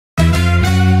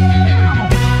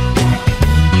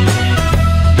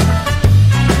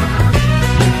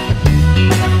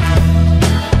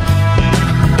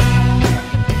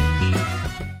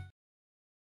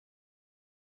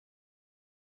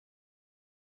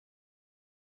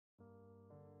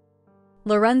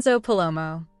Lorenzo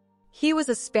Palomo. He was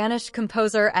a Spanish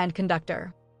composer and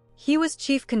conductor. He was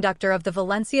chief conductor of the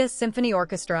Valencia Symphony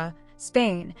Orchestra,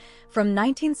 Spain, from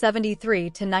 1973 to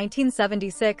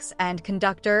 1976 and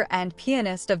conductor and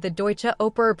pianist of the Deutsche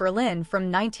Oper Berlin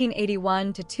from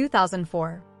 1981 to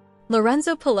 2004.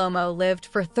 Lorenzo Palomo lived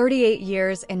for 38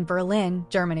 years in Berlin,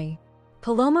 Germany.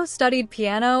 Palomo studied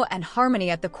piano and harmony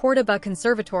at the Córdoba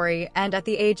Conservatory, and at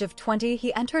the age of 20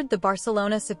 he entered the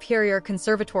Barcelona Superior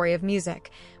Conservatory of Music,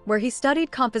 where he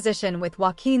studied composition with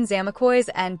Joaquin Zamacois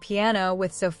and piano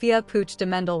with Sofia Puig de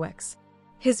Mendelwicz.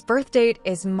 His birth date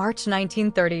is March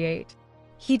 1938.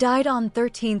 He died on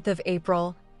 13th of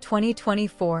April,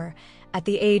 2024, at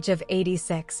the age of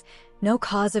 86. No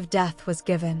cause of death was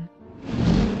given.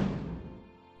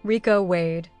 Rico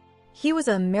Wade. He was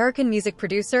an American music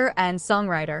producer and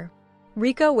songwriter.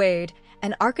 Rico Wade,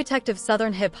 an architect of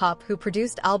Southern hip-hop who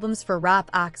produced albums for rap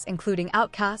acts including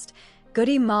Outkast,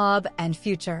 Goody Mob, and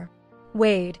Future.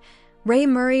 Wade, Ray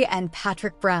Murray, and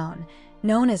Patrick Brown,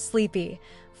 known as Sleepy,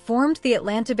 formed the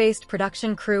Atlanta-based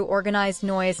production crew Organized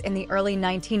Noise in the early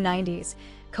 1990s,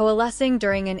 coalescing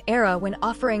during an era when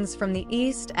offerings from the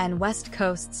East and West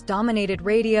Coasts dominated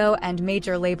radio and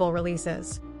major label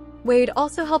releases. Wade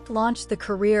also helped launch the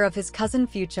career of his cousin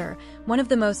Future, one of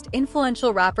the most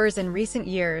influential rappers in recent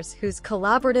years, whose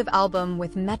collaborative album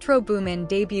with Metro Boomin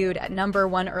debuted at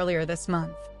 #1 earlier this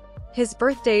month. His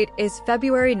birth date is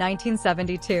February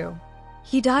 1972.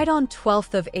 He died on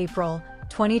 12th of April,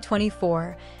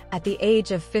 2024, at the age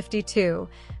of 52.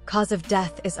 Cause of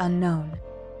death is unknown.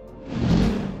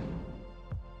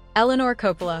 Eleanor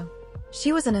Coppola.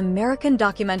 She was an American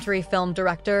documentary film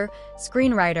director,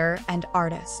 screenwriter, and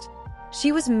artist.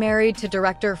 She was married to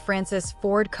director Francis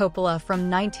Ford Coppola from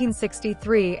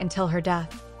 1963 until her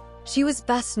death. She was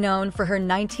best known for her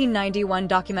 1991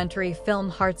 documentary film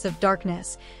Hearts of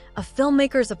Darkness, a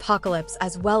filmmaker's apocalypse,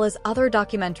 as well as other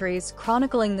documentaries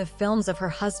chronicling the films of her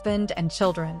husband and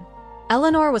children.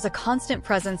 Eleanor was a constant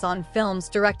presence on films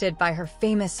directed by her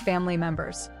famous family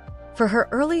members. For her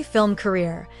early film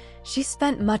career, she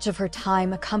spent much of her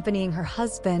time accompanying her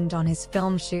husband on his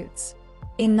film shoots.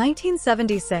 In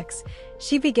 1976,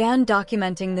 she began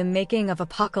documenting the making of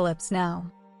Apocalypse Now.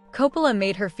 Coppola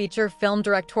made her feature film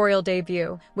directorial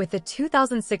debut with the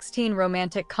 2016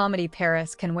 romantic comedy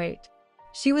Paris Can Wait.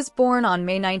 She was born on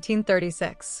May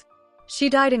 1936. She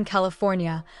died in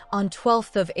California on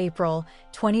 12th of April,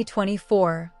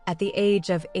 2024, at the age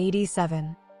of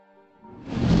 87.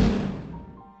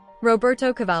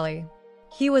 Roberto Cavalli.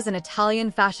 He was an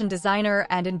Italian fashion designer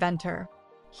and inventor.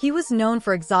 He was known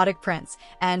for exotic prints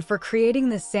and for creating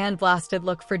the sandblasted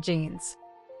look for jeans.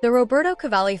 The Roberto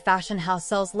Cavalli fashion house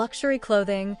sells luxury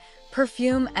clothing,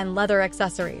 perfume, and leather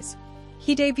accessories.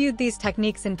 He debuted these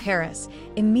techniques in Paris,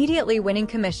 immediately winning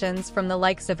commissions from the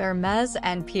likes of Hermès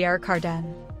and Pierre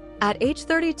Cardin. At age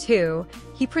 32,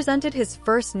 he presented his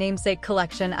first namesake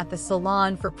collection at the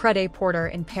Salon for Pret-a-Porter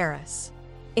in Paris.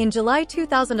 In July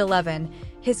 2011,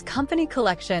 his company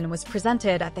collection was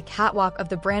presented at the catwalk of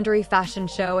the Brandery Fashion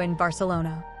Show in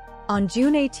Barcelona. On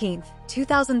June 18,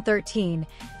 2013,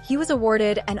 he was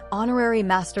awarded an honorary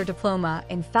master diploma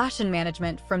in fashion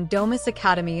management from Domus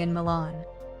Academy in Milan.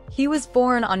 He was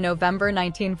born on November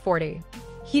 1940.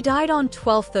 He died on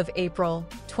 12th of April,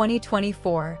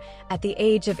 2024, at the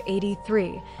age of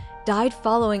 83, died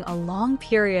following a long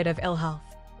period of ill health.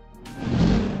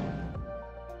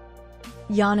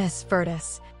 Giannis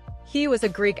Fertis. He was a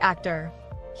Greek actor.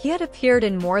 He had appeared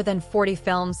in more than 40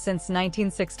 films since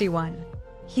 1961.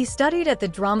 He studied at the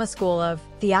drama school of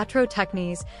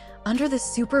Theatrotechnies under the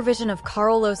supervision of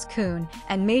Carlos Kuhn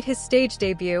and made his stage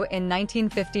debut in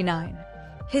 1959.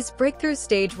 His breakthrough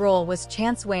stage role was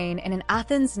Chance Wayne in an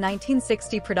Athens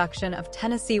 1960 production of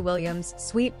Tennessee Williams'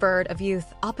 Sweet Bird of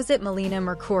Youth opposite Melina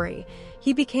Mercouri.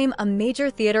 He became a major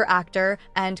theater actor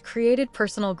and created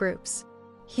personal groups.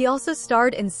 He also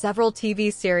starred in several TV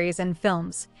series and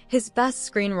films. His best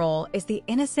screen role is the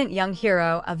innocent young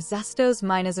hero of Zestos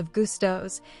Minas of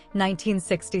Gustos,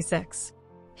 1966.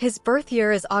 His birth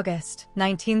year is August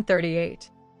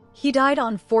 1938. He died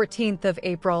on 14th of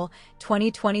April,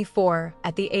 2024,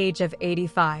 at the age of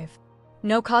 85.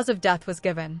 No cause of death was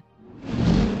given.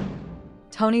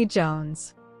 Tony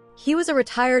Jones. He was a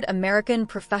retired American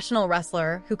professional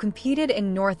wrestler who competed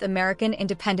in North American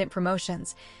independent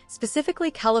promotions, specifically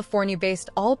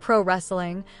California-based All Pro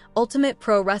Wrestling, Ultimate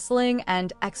Pro Wrestling,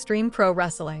 and Extreme Pro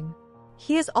Wrestling.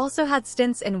 He has also had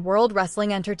stints in World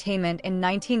Wrestling Entertainment in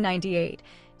 1998,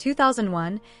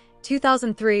 2001,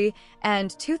 2003,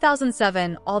 and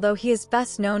 2007, although he is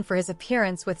best known for his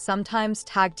appearance with sometimes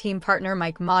tag team partner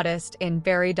Mike Modest in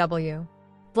Barry W.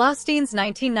 Blaustein's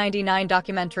 1999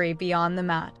 documentary Beyond the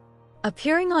Mat.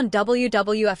 Appearing on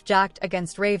WWF Jacked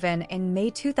against Raven in May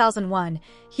 2001,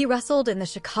 he wrestled in the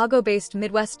Chicago-based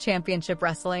Midwest Championship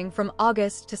Wrestling from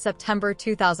August to September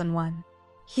 2001.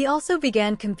 He also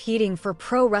began competing for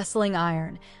Pro Wrestling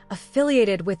Iron,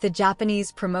 affiliated with the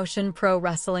Japanese promotion Pro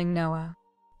Wrestling Noah.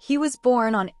 He was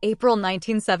born on April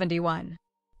 1971.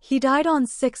 He died on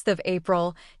 6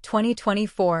 April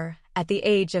 2024 at the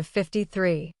age of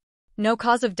 53. No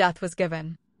cause of death was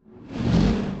given.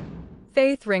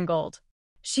 Faith Ringgold.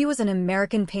 She was an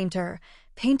American painter,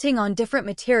 painting on different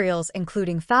materials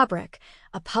including fabric,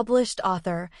 a published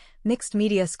author, mixed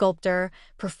media sculptor,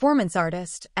 performance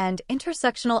artist, and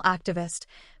intersectional activist,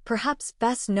 perhaps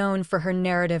best known for her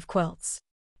narrative quilts.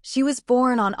 She was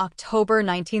born on October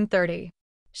 1930.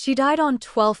 She died on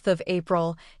 12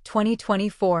 April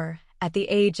 2024 at the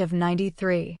age of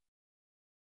 93.